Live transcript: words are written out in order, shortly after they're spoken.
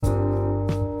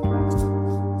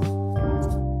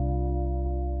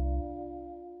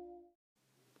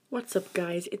What's up,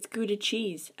 guys? It's Gouda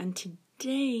Cheese, and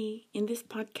today in this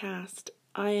podcast,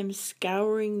 I am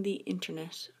scouring the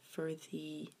internet for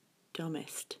the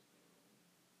dumbest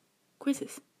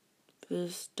quizzes.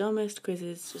 The dumbest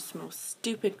quizzes, just the most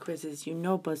stupid quizzes. You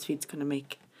know BuzzFeed's going to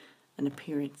make an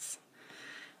appearance.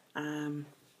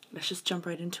 Let's just jump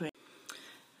right into it.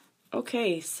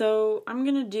 Okay, so I'm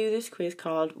going to do this quiz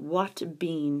called What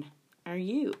Bean Are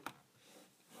You?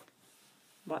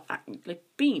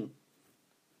 Bean.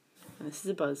 And this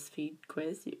is a BuzzFeed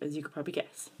quiz, as you could probably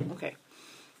guess. Okay,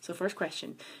 so first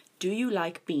question. Do you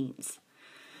like beans?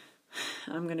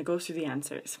 I'm going to go through the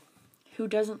answers. Who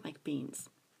doesn't like beans?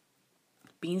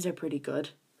 Beans are pretty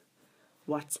good.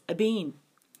 What's a bean?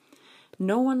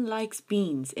 No one likes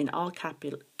beans in all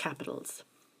capitals.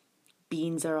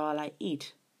 Beans are all I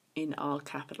eat in all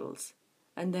capitals.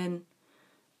 And then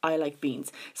I like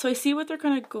beans. So I see what they're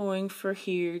kind of going for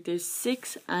here. There's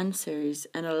 6 answers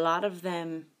and a lot of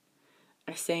them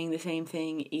are saying the same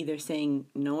thing, either saying,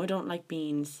 no, I don't like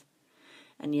beans,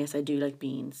 and yes, I do like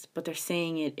beans, but they're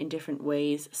saying it in different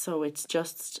ways, so it's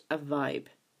just a vibe.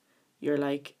 You're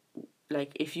like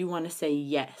if you want to say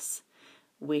yes,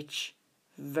 which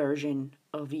version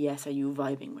of yes are you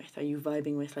vibing with? Are you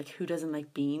vibing with like, who doesn't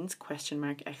like beans? ?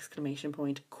 Exclamation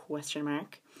point, question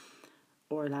mark.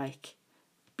 Or like,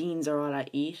 beans are all I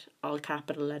eat, all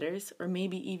capital letters. Or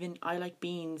maybe even, I like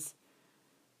beans,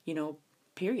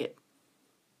 period.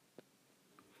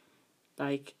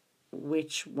 Like,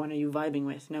 which one are you vibing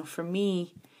with? Now, for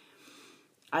me,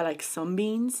 I like some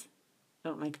beans. I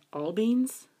don't like all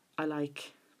beans. I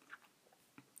like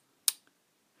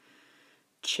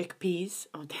chickpeas.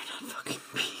 Oh, they're not fucking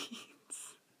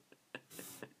beans.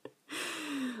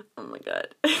 Oh my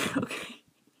god. Okay.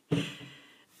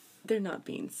 They're not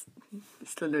beans.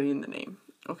 It's literally in the name.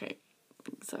 Okay.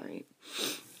 Sorry.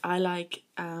 I like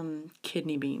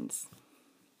kidney beans.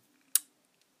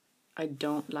 I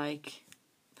don't like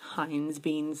Heinz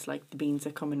beans, like the beans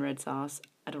that come in red sauce.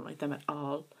 I don't like them at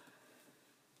all.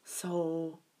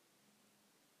 So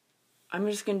I'm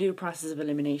just going to do a process of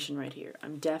elimination right here.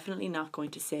 I'm definitely not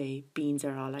going to say beans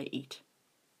are all I eat,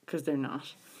 because they're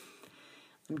not.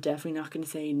 I'm definitely not going to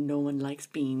say no one likes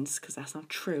beans, because that's not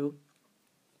true.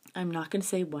 I'm not going to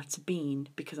say what's a bean,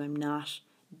 because I'm not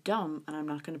dumb, and I'm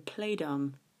not going to play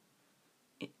dumb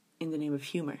in the name of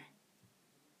humor.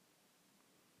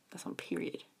 That's on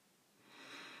period.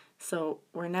 So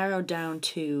we're narrowed down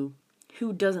to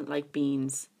who doesn't like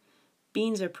beans.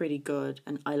 Beans are pretty good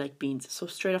and I like beans. So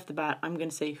straight off the bat, I'm going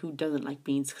to say who doesn't like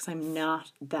beans because I'm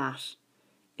not that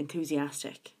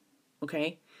enthusiastic,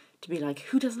 okay? To be like,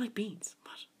 who doesn't like beans?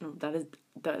 What? No,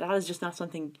 that is just not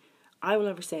something I will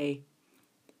ever say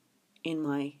in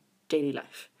my daily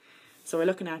life. So we're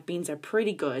looking at beans are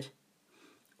pretty good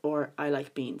or I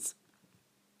like beans.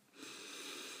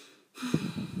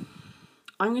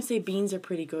 I'm going to say beans are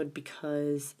pretty good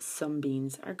because some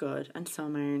beans are good and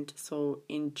some aren't. So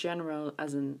in general,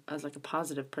 as like a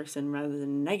positive person rather than a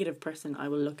negative person, I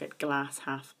will look at glass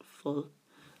half full.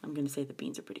 I'm going to say the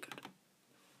beans are pretty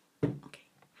good. Okay.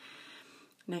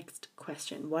 Next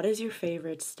question. What is your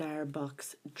favorite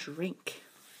Starbucks drink?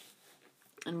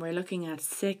 And we're looking at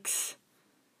 6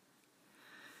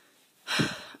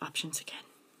 options again.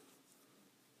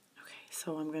 Okay,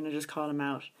 so I'm going to just call them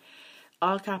out.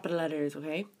 All capital letters,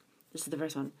 okay? This is the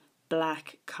first one.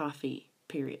 Black coffee,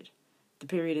 period. The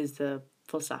period is the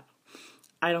full stop.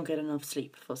 I don't get enough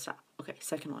sleep, full stop. Okay,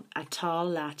 second one. A tall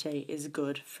latte is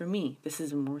good for me. This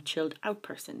is a more chilled out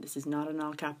person. This is not in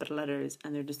all capital letters,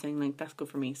 and they're just saying, like, that's good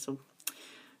for me. So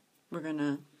we're going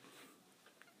to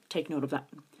take note of that.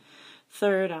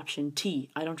 Third option, tea.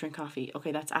 I don't drink coffee.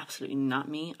 Okay, that's absolutely not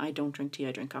me. I don't drink tea,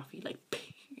 I drink coffee. Like, period.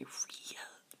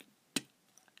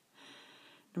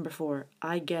 Number 4,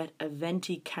 I get a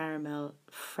venti caramel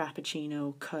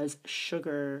frappuccino cause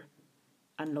sugar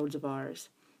and loads of bars.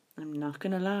 I'm not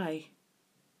going to lie.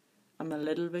 I'm a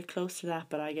little bit close to that,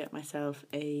 but I get myself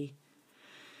a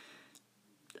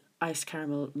iced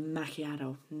caramel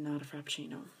macchiato, not a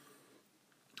frappuccino.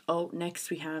 Oh, next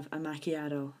we have a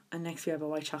macchiato, and next we have a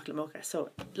white chocolate mocha.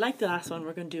 So, like the last one,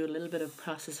 we're going to do a little bit of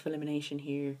process of elimination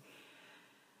here.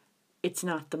 It's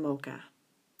not the mocha.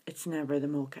 It's never the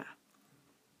mocha.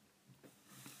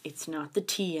 It's not the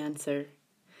tea answer,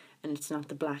 and it's not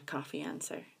the black coffee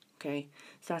answer, okay?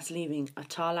 So that's leaving a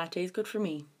tall latte is good for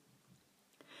me.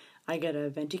 I get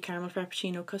a venti caramel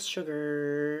frappuccino cause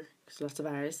sugar, because lots of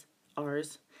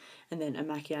R's, and then a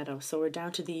macchiato. So we're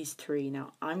down to these 3.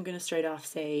 Now, I'm going to straight off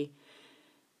say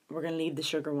we're going to leave the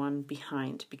sugar one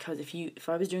behind, because if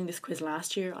I was doing this quiz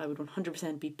last year, I would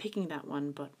 100% be picking that one,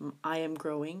 but I am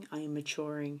growing, I am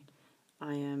maturing,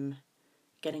 I am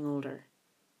getting older.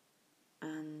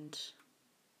 and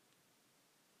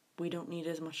we don't need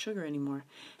as much sugar anymore.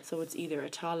 So it's either a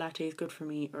tall latte is good for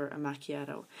me or a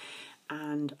macchiato.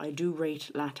 And I do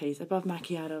rate lattes above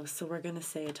macchiatos, so we're going to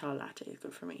say a tall latte is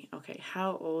good for me. Okay,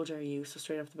 how old are you? So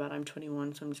straight off the bat, I'm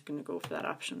 21, so I'm just going to go for that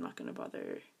option. I'm not going to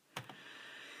bother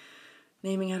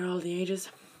naming out all the ages.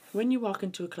 When you walk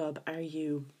into a club, are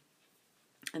you,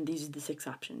 and these are the 6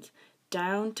 options,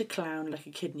 down to clown like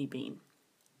a kidney bean,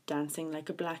 dancing like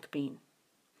a black bean,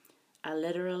 a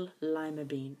literal lima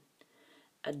bean,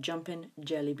 a jumping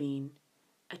jelly bean,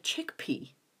 a chickpea.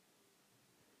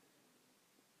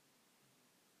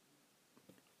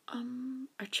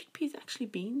 Are chickpeas actually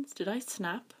beans? Did I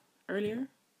snap earlier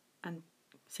and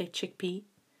say chickpea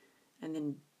and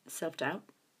then self-doubt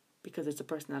because it's a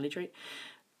personality trait?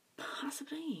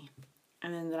 Possibly.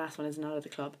 And then the last one is not at the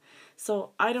club. So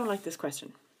I don't like this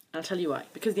question. I'll tell you why.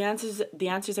 Because the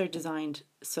answers are designed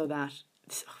so that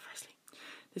firstly,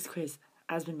 this quiz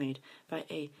has been made by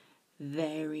a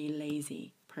very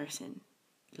lazy person.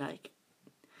 Like,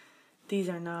 these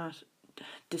are not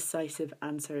decisive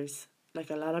answers. Like,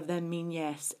 a lot of them mean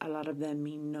yes, a lot of them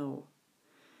mean no.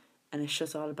 And it's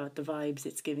just all about the vibes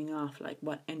it's giving off. Like,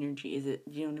 what energy is it?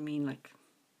 You know what I mean? Like,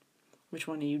 which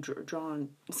one are you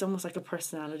drawn? It's almost like a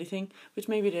personality thing, which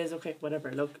maybe it is. Okay,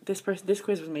 whatever. Look, this quiz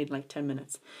was made in like 10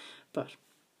 minutes. But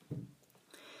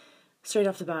straight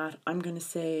off the bat, I'm going to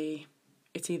say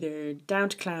it's either down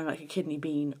to clown like a kidney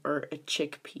bean or a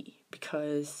chickpea,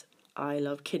 because I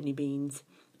love kidney beans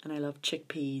and I love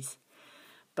chickpeas.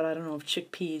 But I don't know if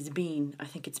chickpea is bean. I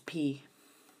think it's pea.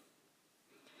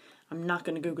 I'm not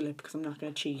going to Google it because I'm not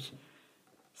going to cheat.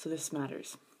 So this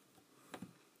matters.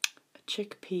 A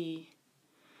chickpea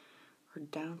or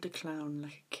down to clown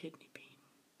like a kidney bean.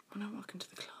 When I walk into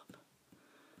the club,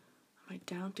 am I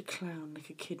down to clown like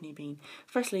a kidney bean?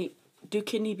 Firstly, do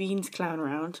kidney beans clown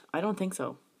around? I don't think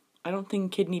so. I don't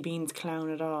think kidney beans clown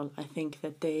at all. I think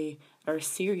that they are a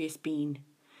serious bean.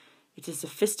 It's a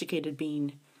sophisticated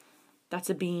bean. That's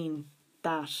a bean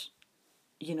that,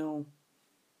 you know,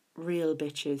 real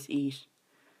bitches eat.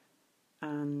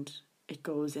 And it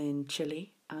goes in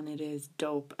chili and it is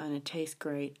dope and it tastes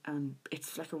great and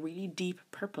it's like a really deep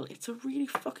purple. It's a really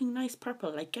fucking nice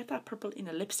purple. Like, get that purple in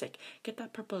a lipstick. Get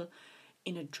that purple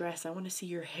in a dress. I want to see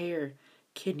your hair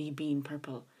kidney bean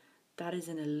purple. That is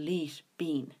an elite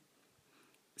bean.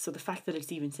 So the fact that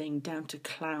it's even saying down to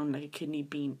clown like a kidney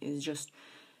bean is just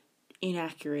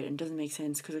inaccurate and doesn't make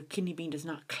sense, because a kidney bean does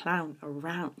not clown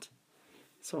around.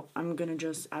 So I'm gonna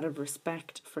just, out of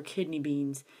respect for kidney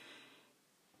beans,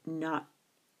 not,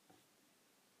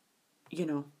 you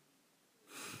know,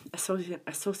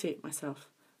 associate myself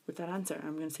with that answer.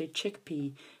 I'm gonna say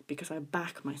chickpea because I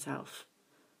back myself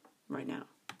right now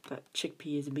that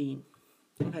chickpea is a bean.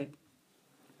 Okay.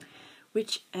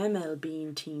 Which ML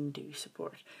Bean team do you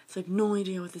support? So I have no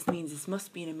idea what this means. This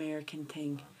must be an American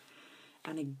thing.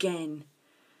 And again,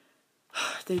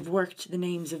 they've worked the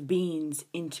names of beans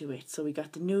into it. So we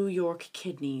got the New York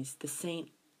kidneys, the St.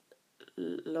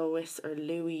 Louis or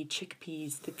Louis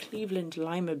chickpeas, the Cleveland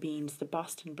lima beans, the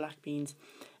Boston black beans.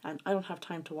 And I don't have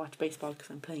time to watch baseball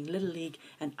because I'm playing Little League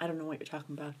and I don't know what you're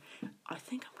talking about. I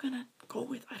think I'm going to go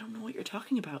with I don't know what you're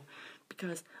talking about,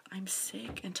 because I'm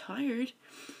sick and tired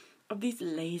of these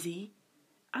lazy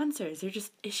answers.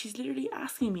 She's literally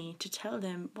asking me to tell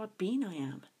them what bean I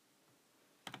am.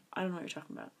 I don't know what you're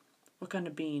talking about. What kind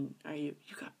of bean are you?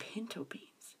 You got pinto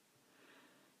beans.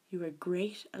 You are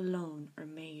great alone or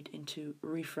made into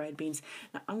refried beans.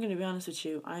 Now, I'm going to be honest with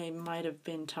you. I might have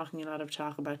been talking a lot of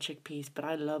talk about chickpeas, but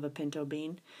I love a pinto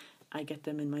bean. I get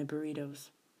them in my burritos.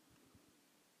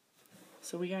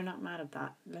 So we are not mad at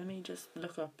that. Let me just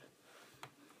look up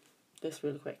this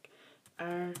real quick.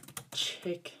 Are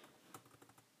chickpeas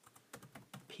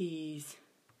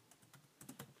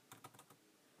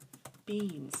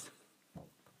beans?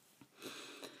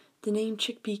 The name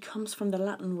chickpea comes from the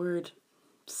Latin word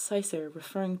cicer,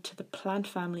 referring to the plant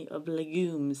family of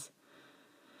legumes.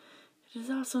 It is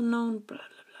also known blah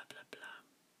blah blah blah blah.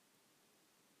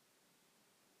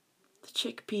 The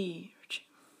chickpea.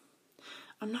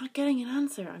 I'm not getting an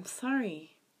answer. I'm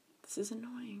sorry. This is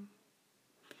annoying.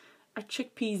 Are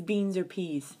chickpeas beans or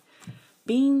peas?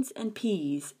 Beans and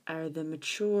peas are the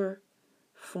mature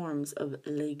forms of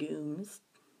legumes.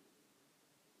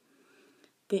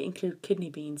 They include kidney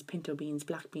beans, pinto beans,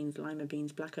 black beans, lima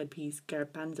beans, black-eyed peas,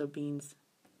 garbanzo beans,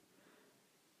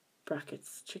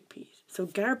 brackets, chickpeas. So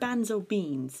garbanzo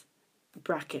beans,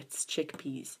 brackets,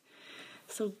 chickpeas.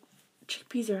 So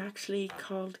chickpeas are actually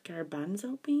called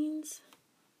garbanzo beans?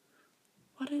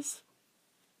 What is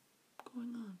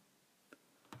going on?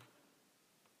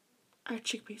 Are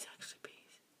chickpeas actually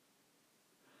peas?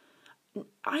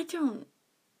 I don't.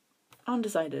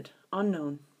 Undecided.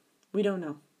 Unknown. We don't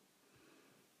know.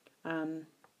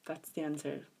 That's the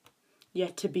answer.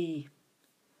 Yet to be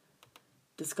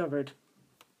discovered.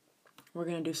 We're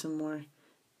going to do some more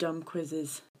dumb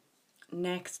quizzes.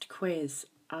 Next quiz.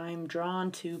 I'm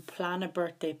drawn to plan a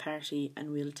birthday party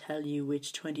and we'll tell you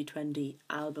which 2020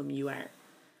 album you are.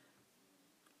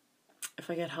 If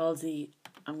I get Halsey,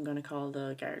 I'm going to call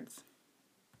the guards.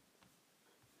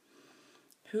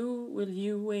 Who will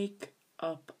you wake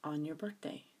up on your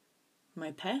birthday?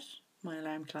 My pet, my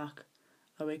alarm clock.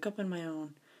 I wake up on my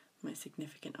own, my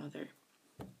significant other.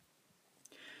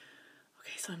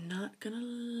 Okay, so I'm not going to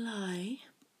lie.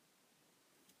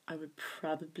 I would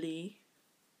probably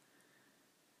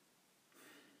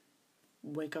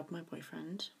wake up my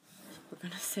boyfriend. So we're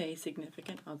going to say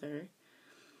significant other.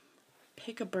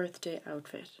 Pick a birthday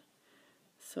outfit.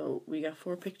 So we got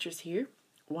 4 pictures here.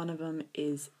 One of them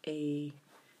is a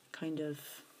kind of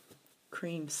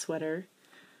cream sweater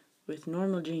with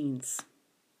normal jeans.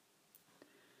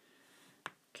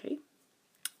 Okay.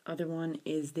 Other one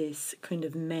is this kind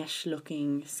of mesh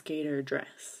looking skater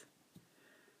dress.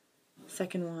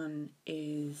 Second one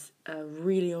is a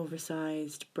really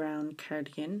oversized brown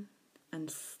cardigan.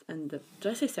 Did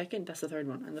I say second? That's the third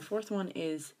one. And the fourth one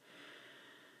is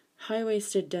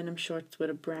high-waisted denim shorts with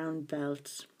a brown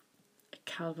belt, a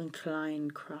Calvin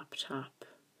Klein crop top,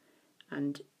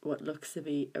 and what looks to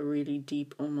be a really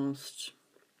deep, almost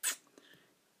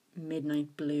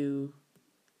midnight blue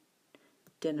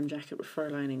denim jacket with fur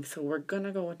lining. So we're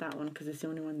gonna go with that one because it's the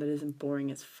only one that isn't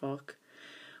boring as fuck.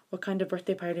 What kind of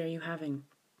birthday party are you having?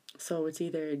 So it's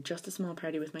either just a small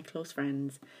party with my close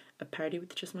friends, a party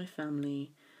with just my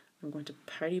family, I'm going to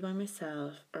party by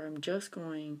myself, or I'm just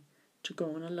going to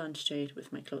go on a lunch date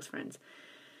with my close friends.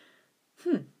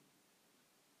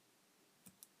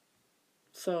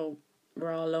 So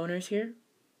we're all loners here.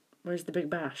 Where's the big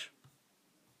bash?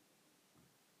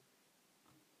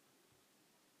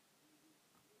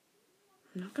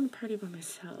 I'm not going to party by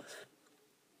myself.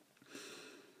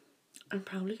 I'm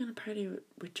probably going to party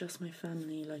with just my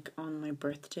family, like on my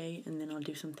birthday, and then I'll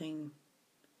do something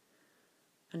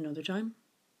another time.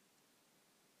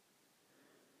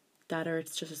 That or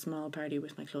it's just a small party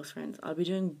with my close friends. I'll be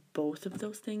doing both of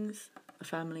those things, a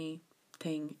family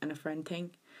thing and a friend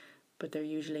thing, but they're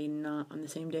usually not on the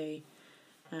same day,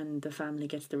 and the family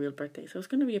gets the real birthday. So it's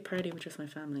going to be a party with just my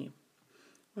family.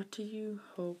 What do you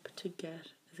hope to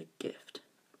get as a gift?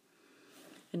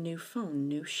 A new phone,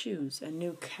 new shoes, a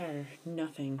new car,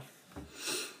 nothing.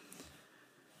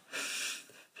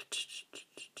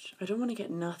 I don't want to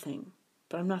get nothing,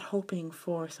 but I'm not hoping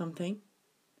for something.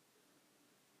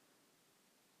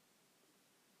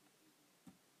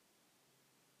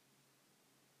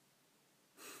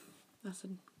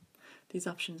 These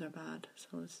options are bad,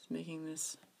 so it's making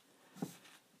this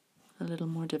a little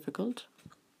more difficult.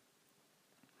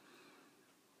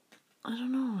 I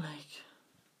don't know, like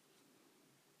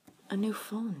a new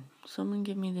phone. Someone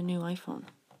give me the new iPhone.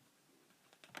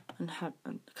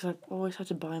 Because I've always had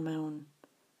to buy my own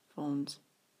phones.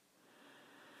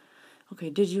 Okay,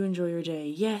 did you enjoy your day?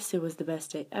 Yes, it was the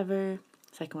best day ever.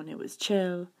 Second one, it was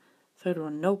chill. Third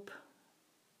one, nope.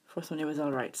 Fourth one, it was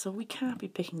alright. So we can't be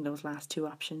picking those last 2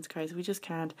 options, guys. We just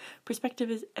can't. Perspective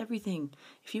is everything.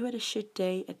 If you had a shit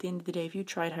day, at the end of the day, if you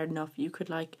tried hard enough, you could,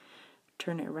 like,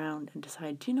 turn it around and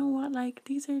decide, do you know what, like,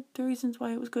 these are the reasons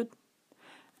why it was good.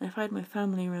 And if I had my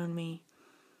family around me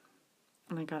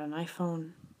and I got an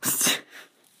iPhone,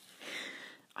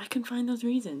 I can find those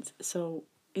reasons. So,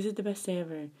 is it the best day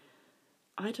ever?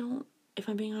 If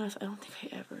I'm being honest, I don't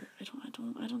think I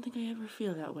think I ever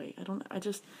feel that way. I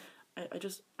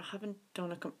haven't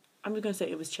done I'm just going to say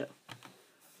it was chill.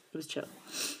 It was chill.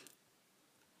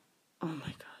 Oh my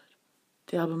god.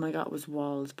 The album I got was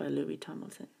Walls by Louis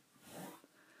Tomlinson.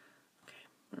 Okay,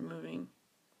 we're moving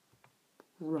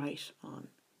right on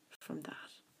from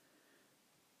that.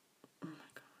 Oh my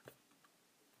god.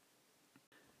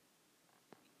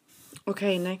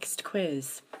 Okay, next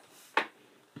quiz.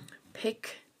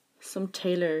 Pick some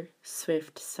Taylor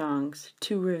Swift songs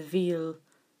to reveal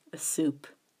a soup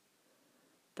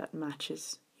that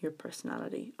matches your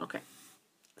personality. Okay,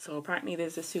 so apparently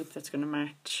there's a soup that's going to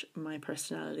match my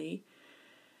personality.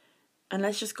 And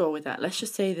let's just go with that. Let's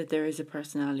just say that there is a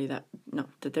personality that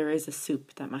there is a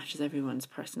soup that matches everyone's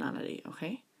personality,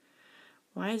 okay?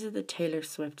 Why is it that Taylor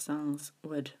Swift songs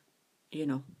would,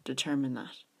 determine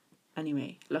that?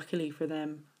 Anyway, luckily for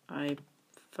them, I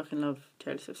fucking love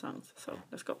Taylor Swift songs, so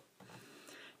let's go.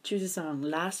 Choose a song.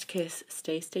 Last Kiss,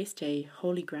 Stay, Stay, Stay,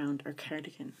 Holy Ground, or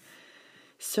Cardigan.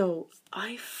 So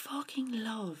I fucking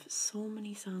love so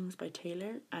many songs by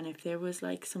Taylor, and if there was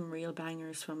like some real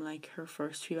bangers from like her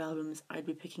first few albums, I'd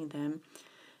be picking them.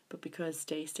 But because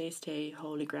Stay, Stay, Stay,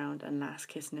 Holy Ground, and Last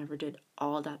Kiss never did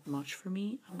all that much for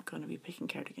me, I'm gonna be picking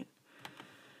Cardigan.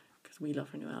 Because we love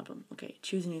her new album. Okay,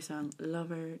 choose a new song.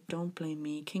 Lover, Don't Blame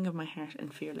Me, King of My Heart,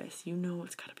 and Fearless. You know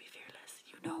it's gotta be Fearless.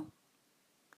 You know.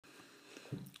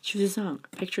 Choose a song.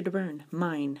 Picture to Burn,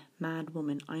 Mine, Mad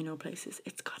Woman, I Know Places.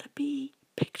 It's gotta be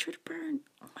Picture to Burn.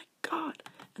 Oh my god.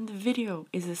 And the video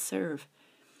is a serve.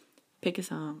 Pick a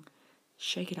song.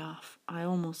 Shake It Off, I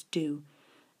Almost Do,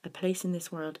 A Place in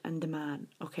This World, and The Man.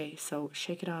 Okay, so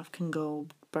Shake It Off can go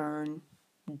burn,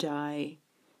 die,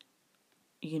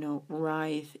 you know,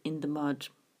 writhe in the mud.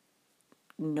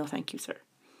 No thank you, sir.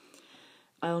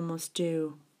 I Almost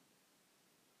Do.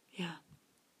 Yeah.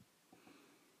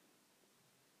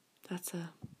 That's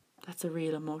a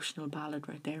real emotional ballad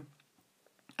right there.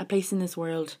 A Place in This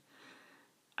World.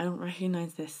 I don't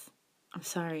recognise this. I'm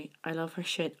sorry. I love her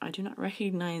shit. I do not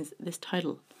recognise this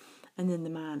title. And then The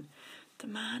Man. The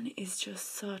Man is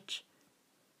just such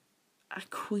a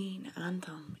Queen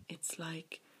anthem. It's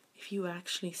like, if you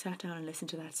actually sat down and listened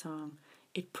to that song,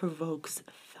 it provokes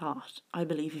thought. I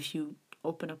believe if you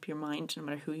open up your mind, no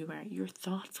matter who you are, your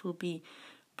thoughts will be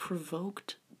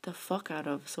provoked the fuck out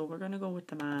of. So we're going to go with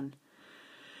The Man.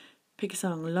 Pick a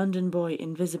song. London Boy,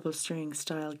 Invisible String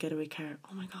Style Getaway Car.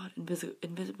 Oh my god,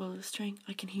 invisible string.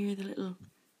 I can hear the little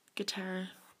guitar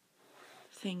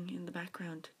thing in the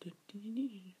background.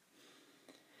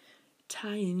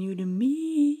 Tying you to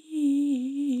me.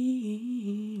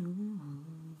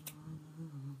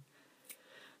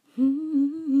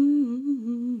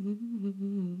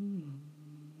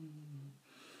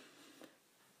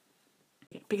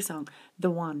 Pick a song.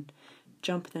 The One.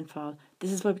 Jump Then Fall.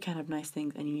 This is why we can't have nice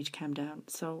things and you need to calm down.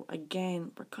 So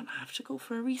again, we're gonna have to go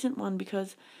for a recent one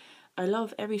because I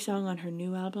love every song on her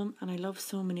new album and I love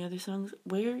so many other songs.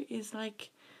 Where is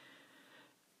like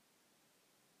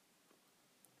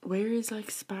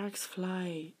Sparks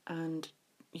Fly and,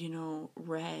 you know,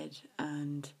 Red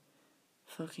and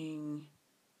fucking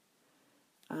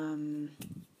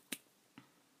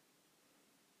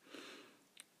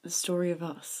The Story of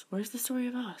Us. Where's The Story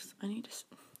of Us? I need to,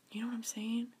 you know what I'm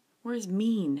saying? Where's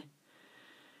Mean?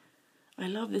 I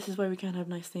love This Is Why We Can't Have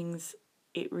Nice Things.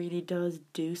 It really does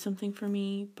do something for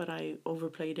me, but I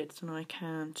overplayed it, so now I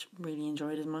can't really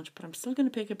enjoy it as much. But I'm still going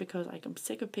to pick it because I'm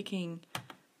sick of picking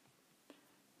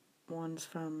ones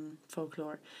from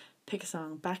folklore. Pick a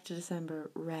song. Back to December,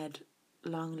 Red,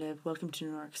 Long Live, Welcome to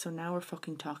New York. So now we're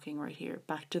fucking talking right here.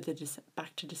 Back to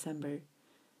December,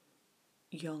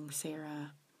 Young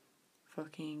Sarah,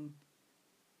 fucking,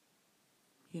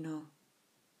 you know,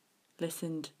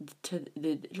 listen to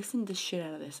the shit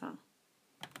out of this song.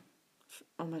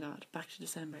 Oh my god, Back to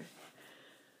December.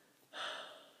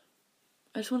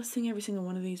 I just want to sing every single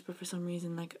one of these, but for some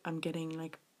reason, like, I'm getting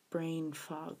like brain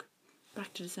fog.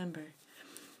 Back to December.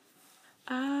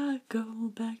 I go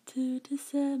back to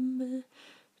December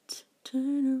to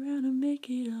turn around and make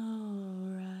it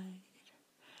alright.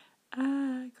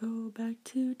 I go back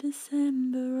to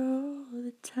December all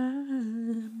the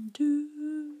time. Do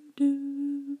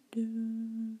do do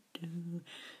do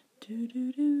do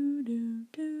do do do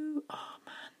do. Oh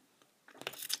man,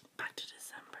 Back to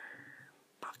December.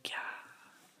 Fuck yeah,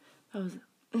 that was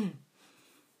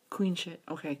Queen shit.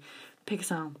 Okay, pick a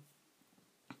song.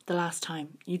 The Last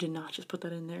Time. You did not just put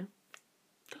that in there.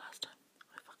 The Last Time.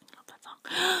 I fucking love that song.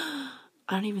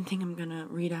 I don't even think I'm gonna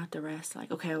read out the rest.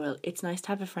 Like, okay, well, It's Nice to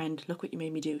Have a Friend. Look What You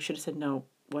Made Me Do. Should have said no.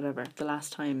 Whatever. The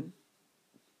Last Time.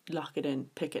 Lock it in.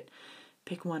 Pick it.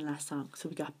 Pick one last song. So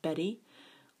we got Betty,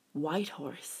 White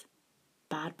Horse,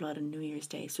 Bad Blood, and New Year's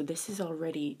Day. So this is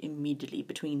already immediately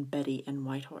between Betty and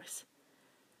White Horse.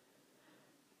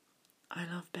 I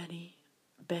love Betty.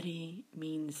 Betty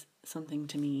means something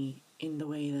to me in the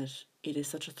way that it is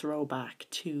such a throwback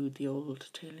to the old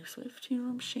Taylor Swift, you know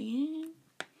what I'm saying?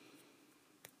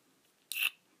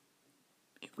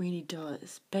 It really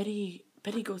does. Betty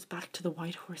goes back to the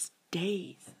White Horse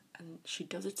days, and she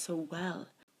does it so well.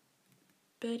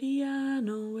 Betty, I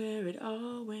know where it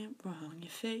all went wrong. Your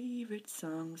favourite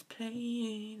song was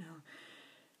playing on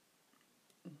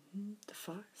the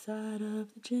far side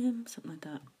of the gym, something like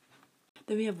that.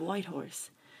 Then we have White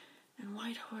Horse. And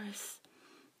White Horse,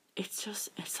 there's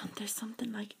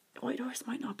something like, White Horse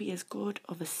might not be as good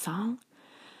of a song,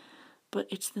 but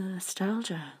it's the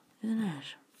nostalgia, isn't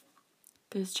it?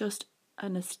 There's just a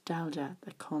nostalgia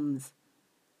that comes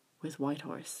with White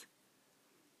Horse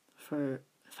for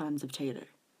fans of Taylor.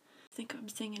 I think I'm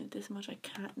singing it this much, I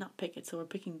can't not pick it, so we're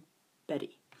picking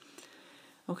Betty.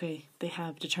 Okay, they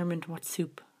have determined what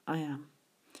soup I am.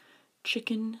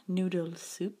 Chicken noodle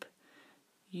soup.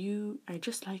 You are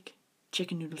just like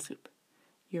chicken noodle soup.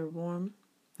 You're warm.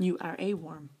 You are a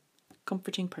warm,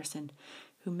 comforting person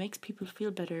who makes people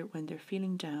feel better when they're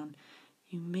feeling down.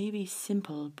 You may be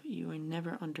simple, but you are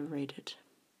never underrated.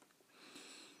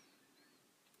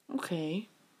 Okay.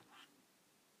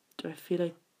 Do I feel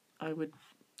like I would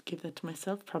give that to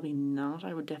myself? Probably not.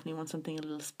 I would definitely want something a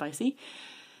little spicy.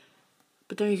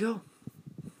 But there you go.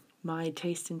 My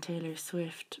taste in Taylor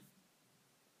Swift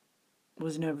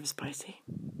was never spicy.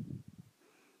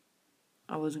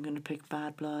 I wasn't going to pick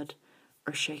Bad Blood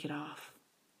or Shake It Off.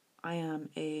 I am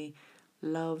a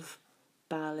love,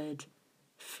 ballad,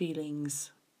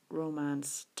 feelings,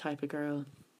 romance type of girl.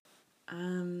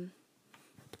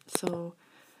 So,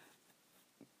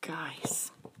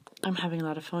 guys, I'm having a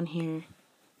lot of fun here.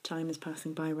 Time is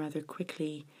passing by rather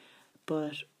quickly,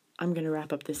 but I'm going to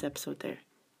wrap up this episode there.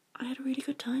 I had a really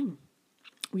good time.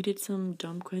 We did some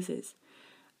dumb quizzes.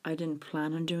 I didn't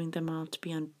plan on doing them all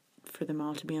for them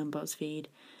all to be on BuzzFeed. I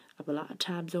have a lot of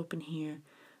tabs open here,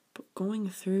 but going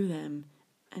through them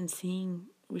and seeing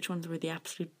which ones were the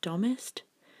absolute dumbest,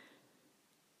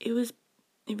 it was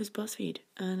BuzzFeed,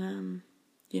 and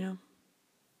you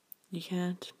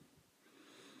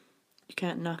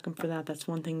can't knock them for that. That's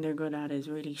one thing they're good at, is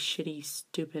really shitty,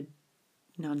 stupid,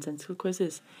 nonsensical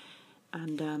quizzes,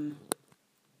 and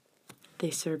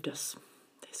they served us.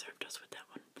 They served us with that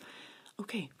one.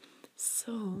 Okay,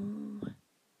 so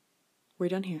we're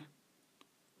done here.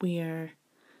 We are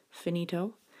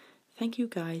finito. Thank you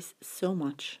guys so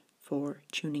much for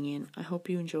tuning in. I hope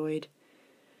you enjoyed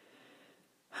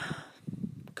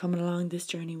coming along this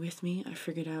journey with me. I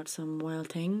figured out some wild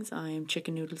things. I am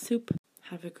Chicken Noodle Soup.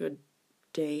 Have a good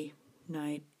day,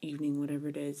 night, evening, whatever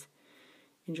it is.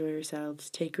 Enjoy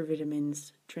yourselves. Take your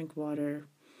vitamins. Drink water.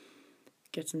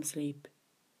 Get some sleep.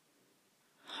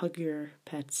 Hug your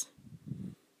pets.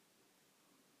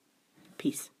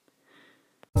 Peace.